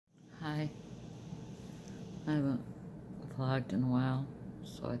I haven't vlogged in a while,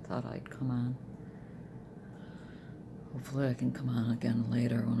 so I thought I'd come on. Hopefully I can come on again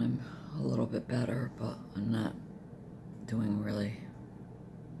later when I'm a little bit better, but I'm not doing really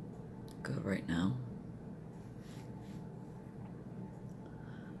good right now.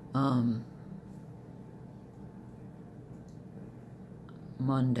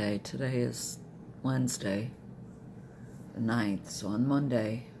 Monday, today is Wednesday, the 9th, so on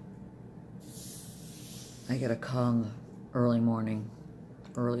Monday, I get a call in the early morning,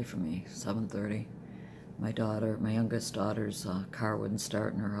 early for me, 7:30. My youngest daughter's car wouldn't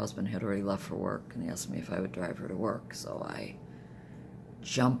start, and her husband had already left for work, and he asked me if I would drive her to work. So I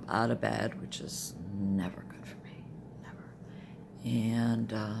jump out of bed, which is never good for me, never.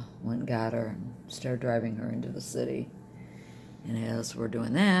 And went and got her and started driving her into the city. And as we're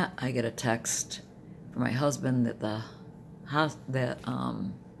doing that, I get a text from my husband that the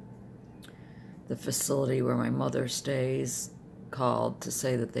facility where my mother stays called to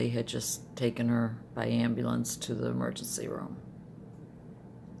say that they had just taken her by ambulance to the emergency room.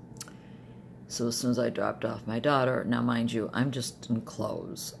 So as soon as I dropped off my daughter, now mind you, I'm just in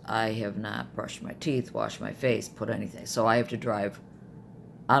clothes. I have not brushed my teeth, washed my face, put anything. So I have to drive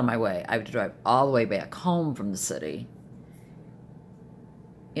out of my way. I have to drive all the way back home from the city,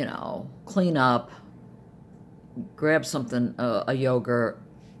 you know, clean up, grab something, a yogurt,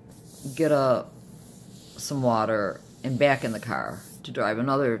 get some water, and back in the car to drive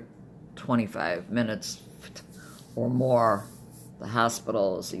another 25 minutes or more. The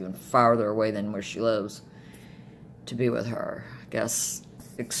hospital is even farther away than where she lives to be with her. I guess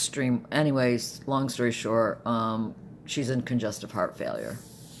extreme. Anyways, long story short, she's in congestive heart failure.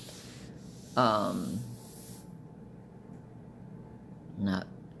 Not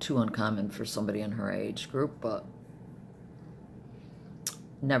too uncommon for somebody in her age group, but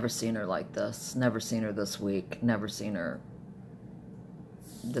never seen her like this. Never seen her this weak. Never seen her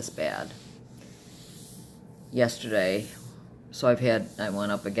this bad. Yesterday, so I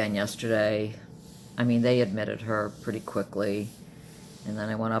went up again yesterday. I mean, they admitted her pretty quickly. And then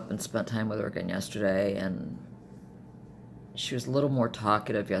I went up and spent time with her again yesterday, and she was a little more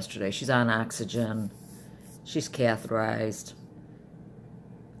talkative yesterday. She's on oxygen. She's catheterized.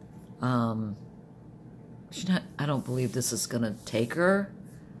 I don't believe this is going to take her,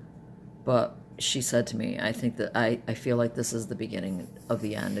 but she said to me, I think that I feel like this is the beginning of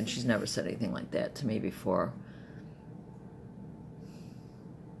the end, and she's never said anything like that to me before.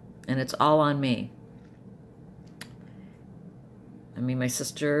 And it's all on me. I mean, my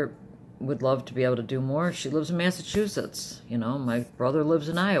sister would love to be able to do more. She lives in Massachusetts. You know, my brother lives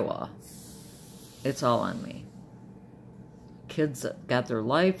in Iowa. It's all on me. Kids that got their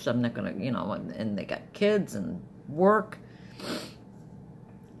lives, I'm not going to, you know, and they got kids and work.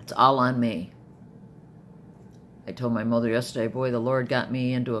 It's all on me. I told my mother yesterday, boy, the Lord got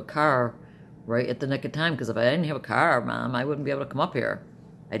me into a car right at the nick of time, because if I didn't have a car, Mom, I wouldn't be able to come up here.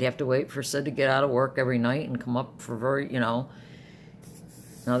 I'd have to wait for Sid to get out of work every night and come up for you know,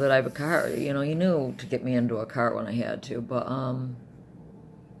 now that I have a car. You know, he knew to get me into a car when I had to, but,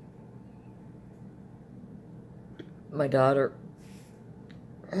 my daughter,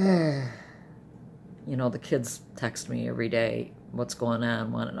 you know, the kids text me every day, what's going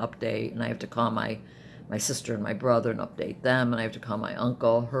on, want an update, and I have to call my sister and my brother and update them, and I have to call my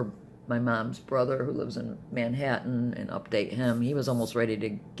uncle, my mom's brother, who lives in Manhattan, and update him. He was almost ready to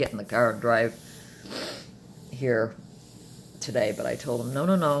get in the car and drive here today, but I told him,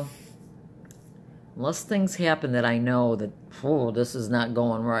 no. Unless things happen that I know that, oh, this is not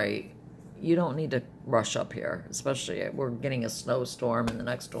going right, you don't need to rush up here, especially we're getting a snowstorm in the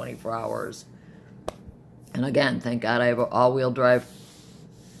next 24 hours. And again, thank God I have an all-wheel drive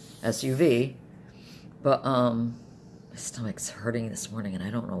SUV, but my stomach's hurting this morning, and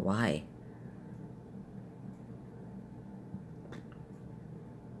I don't know why.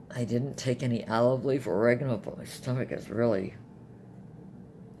 I didn't take any olive leaf or oregano, but my stomach is really,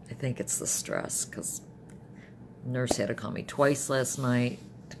 I think it's the stress, because the nurse had to call me twice last night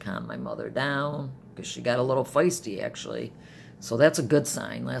to calm my mother down, because she got a little feisty, actually. So that's a good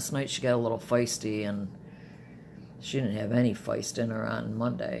sign. Last night she got a little feisty, and she didn't have any feist in her on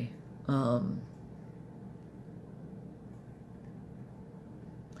Monday.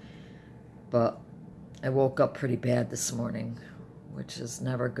 But I woke up pretty bad this morning, which is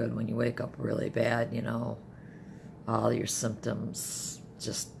never good when you wake up really bad, you know. All your symptoms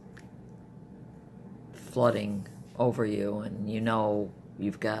just flooding over you, and you know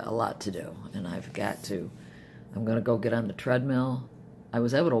you've got a lot to do. And I'm going to go get on the treadmill. I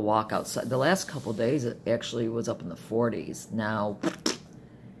was able to walk outside. The last couple days, it actually was up in the 40s. Now,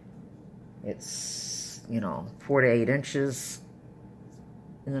 it's 4 to 8 inches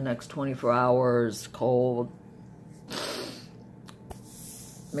in the next 24 hours, cold.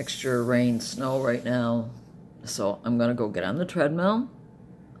 Mixture of rain, snow right now. So I'm going to go get on the treadmill.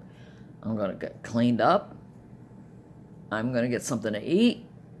 I'm going to get cleaned up. I'm going to get something to eat.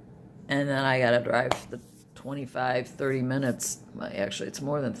 And then I got to drive the 25, 30 minutes. Actually, it's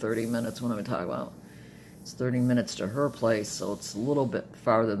more than 30 minutes. What am I talking about? It's 30 minutes to her place, so it's a little bit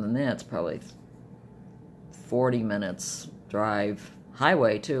farther than that. It's probably 40 minutes drive.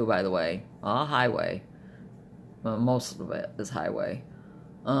 Highway, too, by the way. All highway. Well, most of it is highway.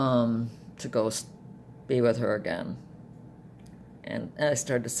 To go be with her again. And I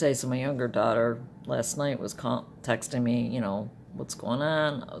started to say, so my younger daughter last night was texting me, what's going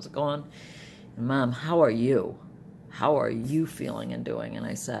on? How's it going? And Mom, how are you? How are you feeling and doing? And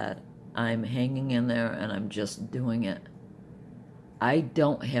I said, I'm hanging in there and I'm just doing it. I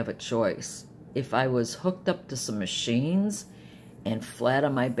don't have a choice. If I was hooked up to some machines and flat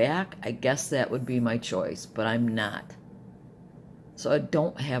on my back, I guess that would be my choice, but I'm not. So I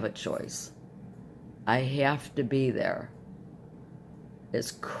don't have a choice. I have to be there.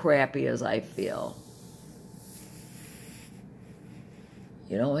 As crappy as I feel.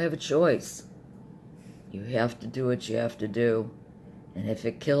 You don't have a choice. You have to do what you have to do. And if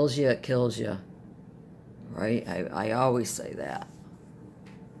it kills you, it kills you. Right? I always say that.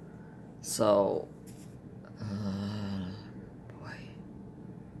 So, boy.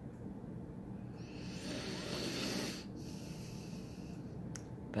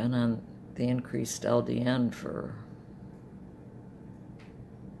 Been on the increased LDN for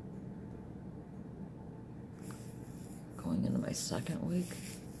going into my second week.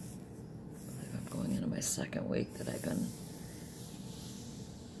 I believe I'm going into my second week that I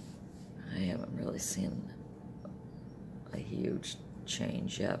haven't really seen a huge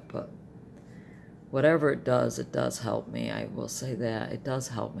change yet, but whatever it does help me. I will say that. It does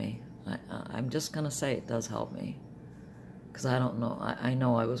help me. I'm just going to say it does help me. Because I don't know. I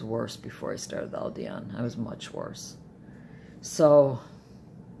know I was worse before I started the LDN. I was much worse. So,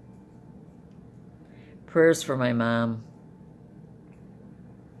 prayers for my mom.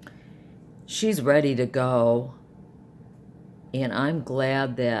 She's ready to go. And I'm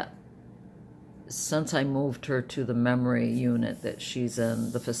glad that since I moved her to the memory unit that she's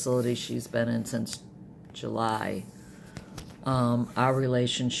in, the facility she's been in since July, our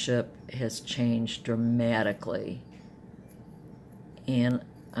relationship has changed dramatically. And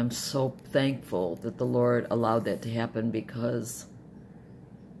I'm so thankful that the Lord allowed that to happen, because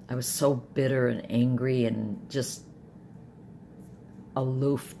I was so bitter and angry and just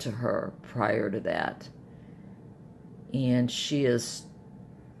aloof to her prior to that. And she has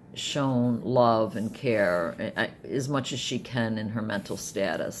shown love and care as much as she can in her mental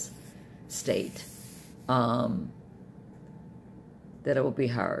state. That it will be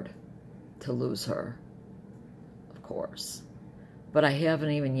hard to lose her, of course. But I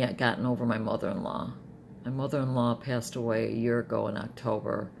haven't even yet gotten over my mother-in-law. My mother-in-law passed away a year ago in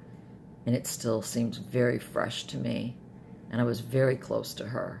October, and it still seems very fresh to me. And I was very close to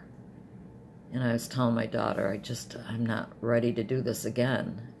her. And I was telling my daughter, I'm not ready to do this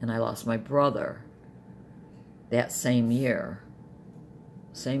again. And I lost my brother that same year.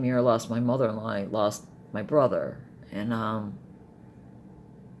 Same year I lost my mother-in-law, I lost my brother. And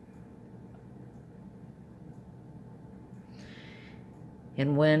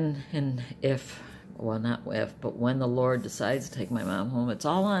when the Lord decides to take my mom home, it's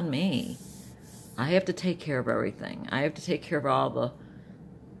all on me. I have to take care of everything. I have to take care of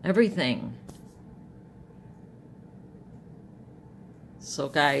everything. So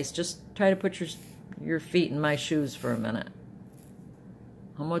guys, just try to put your feet in my shoes for a minute.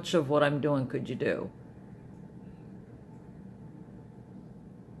 How much of what I'm doing could you do?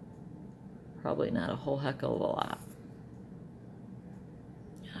 Probably not a whole heck of a lot.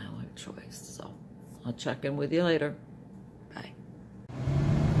 I don't have a choice, so I'll check in with you later. Bye.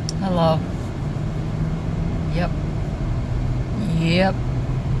 Hello. Yep.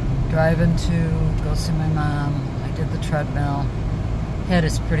 Driving to go see my mom. I did the treadmill. Head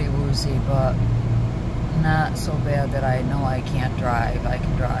is pretty woozy, but not so bad that I know I can't drive. I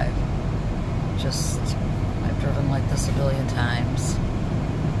can drive. I've driven like this a billion times.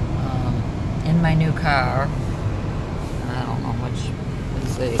 In my new car. I don't know which.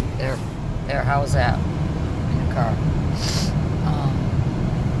 Let's see. There. How's that? My new car.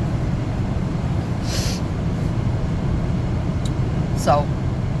 So,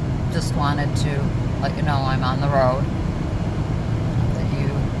 just wanted to let you know I'm on the road. That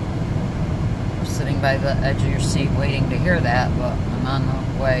you were sitting by the edge of your seat waiting to hear that, but I'm on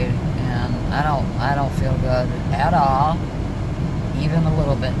the way. and I don't feel good at all. Even a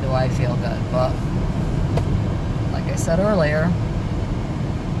little bit do I feel good, but like I said earlier,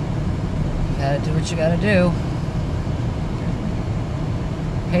 you gotta do what you gotta do.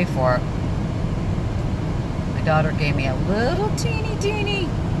 Pay for it. My daughter gave me a little teeny,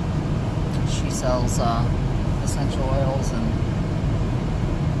 she sells essential oils and,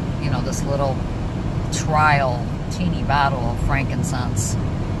 you know, this little trial teeny bottle of frankincense.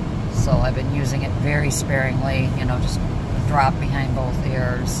 So I've been using it very sparingly, you know, just a drop behind both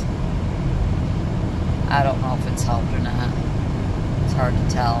ears. I don't know if it's helped or not. It's hard to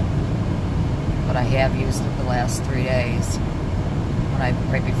tell. But I have used it the last 3 days.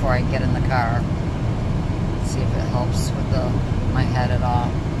 Right before I get in the car. See if it helps with my head at all.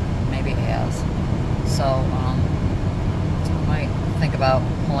 Maybe it has. So, I might think about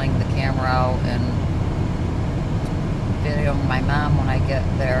pulling the camera out and videoing my mom when I get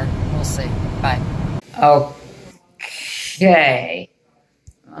there. We'll see. Bye. Okay.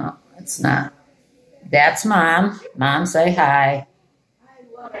 Well, it's not. That's Mom. Mom, say hi.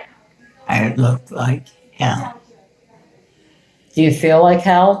 I look like hell. Do you feel like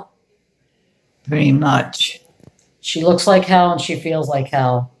hell? Pretty much. She looks like hell and she feels like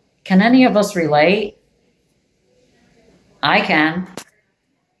hell. Can any of us relate? I can.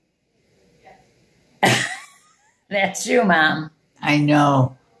 That's you, Mom. I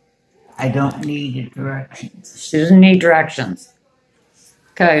know. I don't need directions. She doesn't need directions.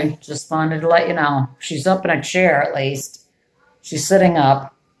 Okay, just wanted to let you know. She's up in a chair at least. She's sitting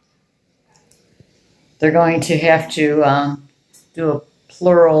up. They're going to have to do a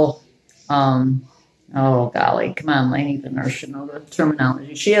pleural, oh golly, come on, Lainey, the nurse should know the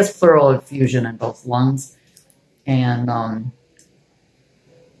terminology. She has pleural effusion in both lungs. And,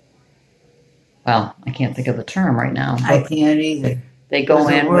 well, I can't think of the term right now. I can't either. They go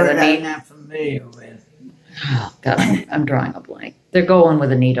in with a needle. I'm not familiar with. Oh, God, I'm drawing a blank. They're going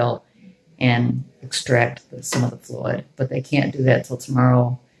with a needle and extract some of the fluid, but they can't do that till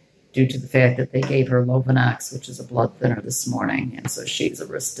tomorrow due to the fact that they gave her Lovenox, which is a blood thinner, this morning, and so she's a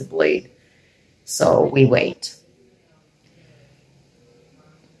risk to bleed. So we wait.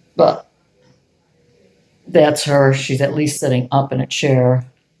 But that's her. She's at least sitting up in a chair,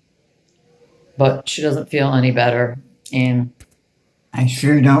 but she doesn't feel any better. And I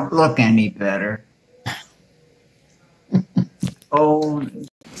sure don't look any better. Oh,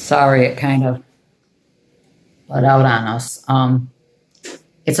 sorry, it kind of let out on us.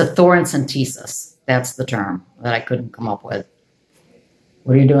 It's a thoracentesis. That's the term that I couldn't come up with.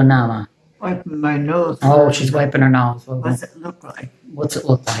 What are you doing now, Ma? wiping my nose. Oh, she's wiping her nose. What's it look like? What's it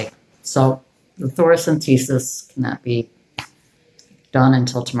look like? So the thoracentesis cannot be done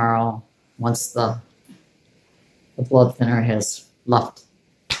until tomorrow once the blood thinner has left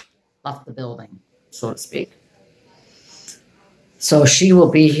the building, so to speak. So she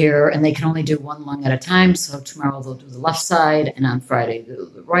will be here, and they can only do one lung at a time. So tomorrow they'll do the left side, and on Friday they'll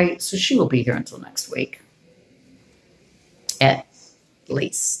do the right. So she will be here until next week, at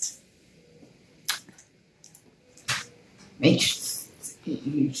least.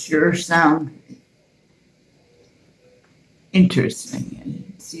 You sure sound interesting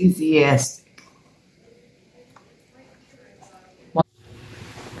and enthusiastic.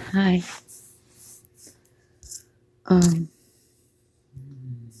 Hi.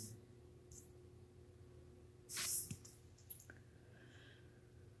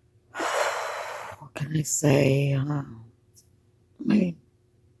 What can I say? My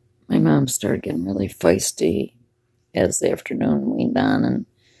mom started getting really feisty as the afternoon waned on, and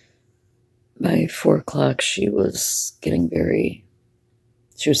by 4 o'clock she was sundowning.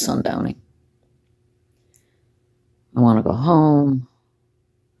 I want to go home.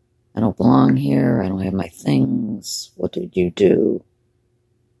 I don't belong here. I don't have my things. What did you do?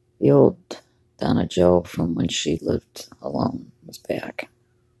 The old Donna Jo from when she lived alone was back.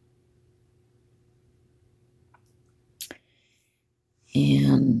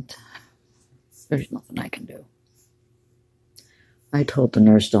 And there's nothing I can do. I told the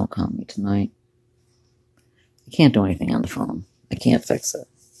nurse, don't call me tonight. I can't do anything on the phone. I can't fix it.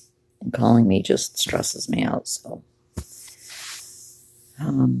 And calling me just stresses me out, so.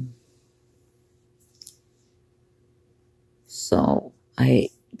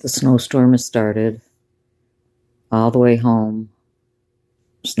 The snowstorm has started all the way home.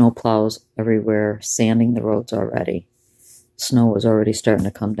 Snow plows everywhere, sanding the roads already. Snow was already starting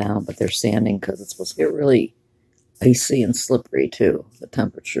to come down, but they're sanding because it's supposed to get really icy and slippery too. The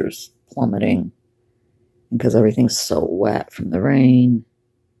temperature's plummeting because everything's so wet from the rain.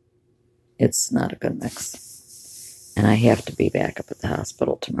 It's not a good mix. And I have to be back up at the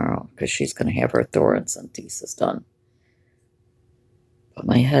hospital tomorrow because she's going to have her thoracentesis done. But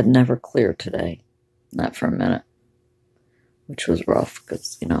my head never cleared today. Not for a minute. Which was rough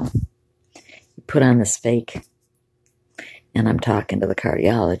because, you know, you put on this fake and I'm talking to the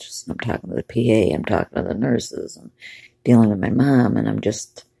cardiologist, and I'm talking to the PA, I'm talking to the nurses, and dealing with my mom, and I'm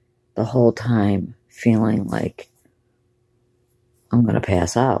just the whole time feeling like I'm going to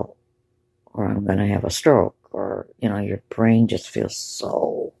pass out, or I'm going to have a stroke, or, you know, your brain just feels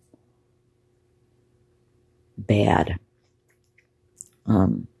so bad.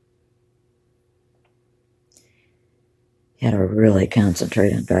 Had to really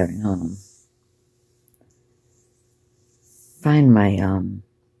concentrate on driving home. Find my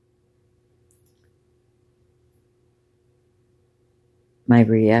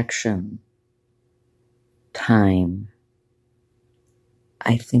reaction time,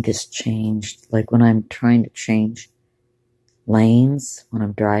 I think, has changed. Like when I'm trying to change lanes when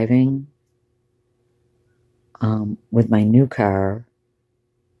I'm driving, with my new car,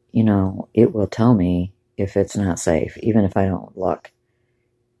 you know, it will tell me if it's not safe, even if I don't look.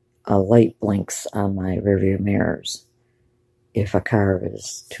 A light blinks on my rearview mirrors if a car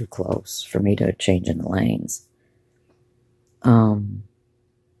is too close for me to change in the lanes. And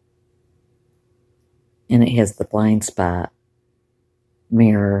it has the blind spot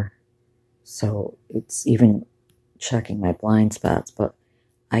mirror, so it's even checking my blind spots, but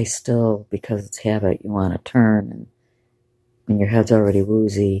I still, because it's habit, you want to turn, and when your head's already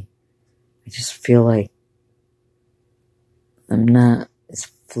woozy, I just feel like I'm not as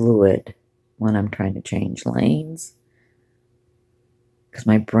fluid when I'm trying to change lanes, because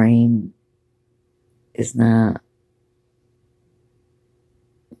my brain is not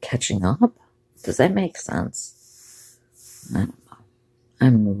catching up. Does that make sense? I don't know.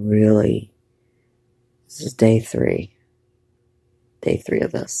 I'm really, this is day 3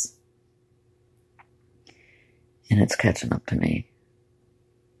 of this, and it's catching up to me.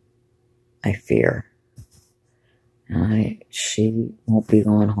 I fear. She won't be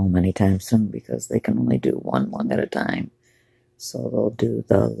going home anytime soon because they can only do one lung at a time. So they'll do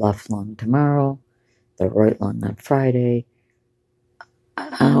the left lung tomorrow, the right lung on Friday. I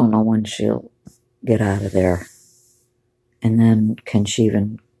don't know when she'll get out of there. And then can she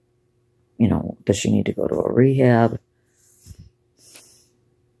even, you know, does she need to go to a rehab?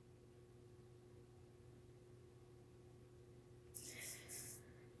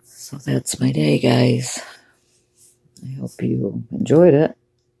 So that's my day, guys. I hope you enjoyed it.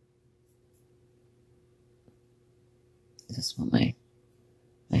 I just want my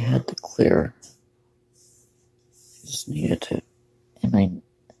head to clear. I just needed to, and I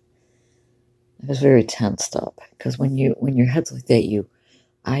was very tensed up because when your head's like that,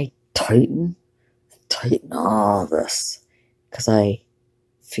 I tighten all this because I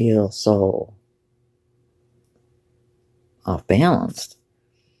feel so off balanced,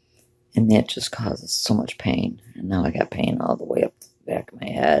 and that just causes so much pain. And now I got pain all the way up the back of my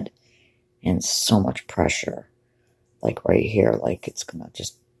head, and so much pressure, like right here, like it's gonna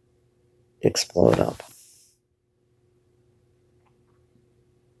just explode up.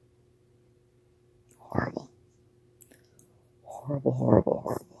 Horrible. Horrible, horrible,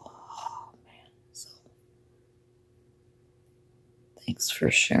 horrible. Oh, man. So, thanks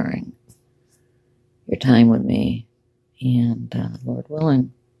for sharing your time with me. And Lord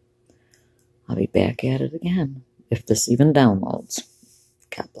willing, I'll be back at it again if this even downloads.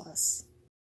 God bless.